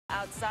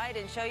outside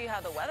and show you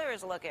how the weather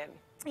is looking.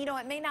 You know,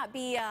 it may not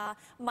be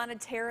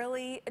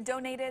monetarily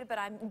donated, but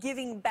I'm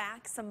giving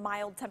back some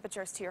mild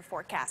temperatures to your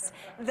forecast.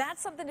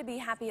 That's something to be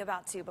happy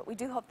about, too, but we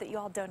do hope that you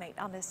all donate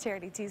on this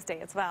Charity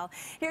Tuesday as well.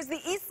 Here's the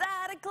east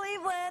side of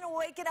Cleveland,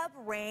 waking up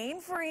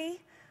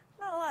rain-free.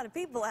 Not a lot of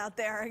people out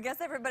there. I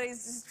guess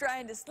everybody's just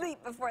trying to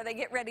sleep before they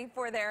get ready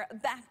for their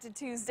back to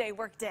Tuesday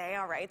work day.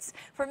 All right.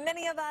 For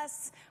many of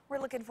us, we're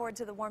looking forward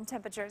to the warm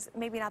temperatures,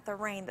 maybe not the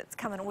rain that's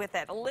coming with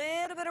it. A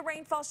little bit of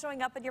rainfall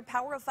showing up in your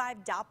Power of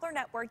 5 Doppler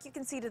network. You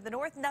can see to the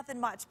north,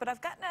 nothing much, but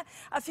I've gotten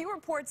a few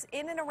reports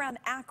in and around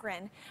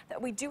Akron that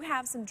we do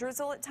have some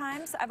drizzle at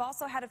times. I've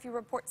also had a few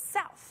reports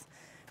south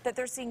that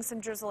they're seeing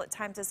some drizzle at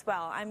times as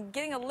well. I'm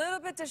getting a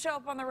little bit to show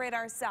up on the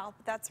radar south,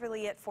 but that's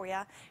really it for you.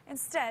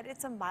 Instead,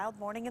 it's a mild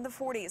morning in the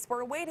 40s. We're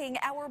awaiting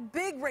our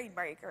big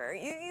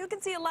rainbreaker. You can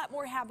see a lot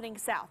more happening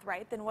south,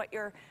 right, than what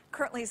you're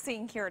currently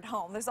seeing here at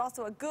home. There's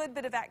also a good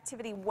bit of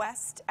activity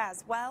west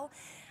as well.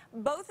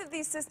 Both of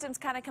these systems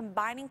kind of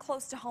combining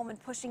close to home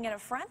and pushing in a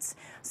front.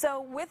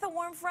 So with a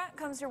warm front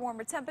comes your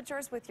warmer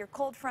temperatures. With your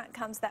cold front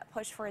comes that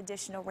push for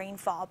additional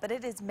rainfall. But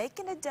it is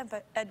making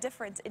a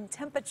difference in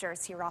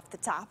temperatures here off the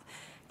top.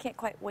 Can't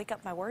quite wake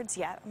up my words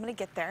yet. I'm going to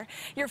get there.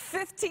 You're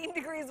 15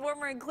 degrees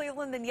warmer in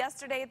Cleveland than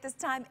yesterday at this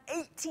time.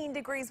 18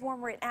 degrees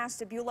warmer in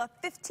Ashtabula.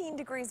 15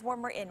 degrees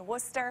warmer in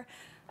Worcester.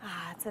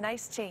 It's a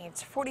nice change.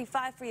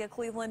 45 for you,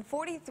 Cleveland.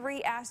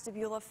 43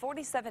 Ashtabula.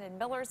 47 in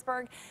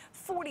Millersburg.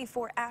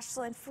 44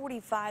 Ashland.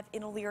 45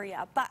 in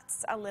Elyria. But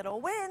a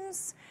little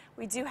winds.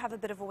 We do have a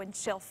bit of a wind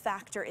chill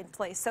factor in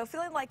place. So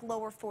feeling like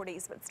lower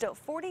 40s, but still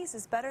 40s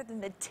is better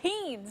than the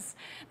teens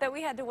that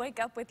we had to wake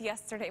up with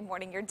yesterday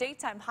morning. Your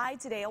daytime high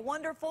today, a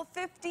wonderful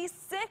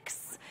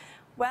 56.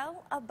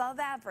 Well, above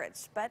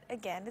average, but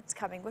again, it's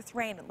coming with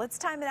rain. Let's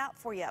time it out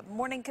for you.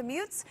 Morning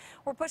commutes,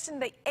 we're pushing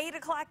the 8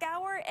 o'clock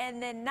hour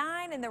and then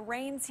 9 and the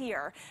rain's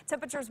here.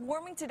 Temperatures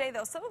warming today,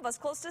 though, some of us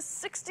close to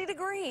 60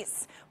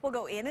 degrees. We'll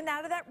go in and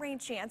out of that rain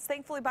chance.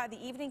 Thankfully, by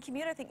the evening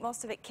commute, I think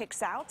most of it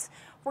kicks out.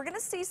 We're going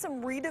to see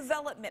some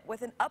redevelopment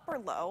with an upper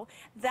low.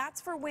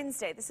 That's for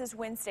Wednesday. This is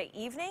Wednesday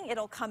evening.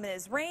 It'll come in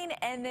as rain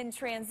and then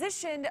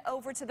transition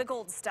over to the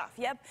gold stuff.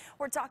 Yep,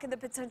 we're talking the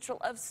potential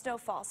of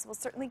snowfall, so we'll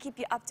certainly keep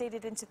you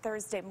updated into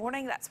Thursday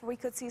morning. That's where we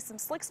could see some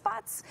slick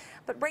spots,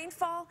 but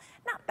rainfall,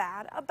 not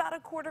bad. About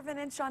 1/4 of an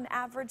inch on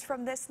average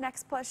from this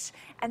next push,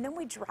 and then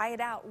we dry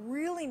it out.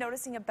 Really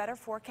noticing a better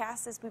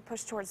forecast as we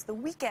push towards the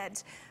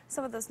weekend.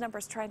 Some of those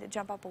numbers trying to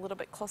jump up a little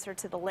bit closer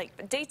to the lake,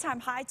 but daytime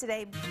high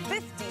today,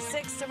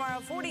 56 tomorrow,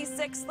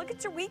 46. Look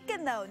at your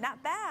weekend, though.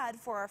 Not bad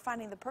for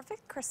finding the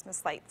perfect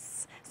Christmas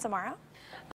lights tomorrow.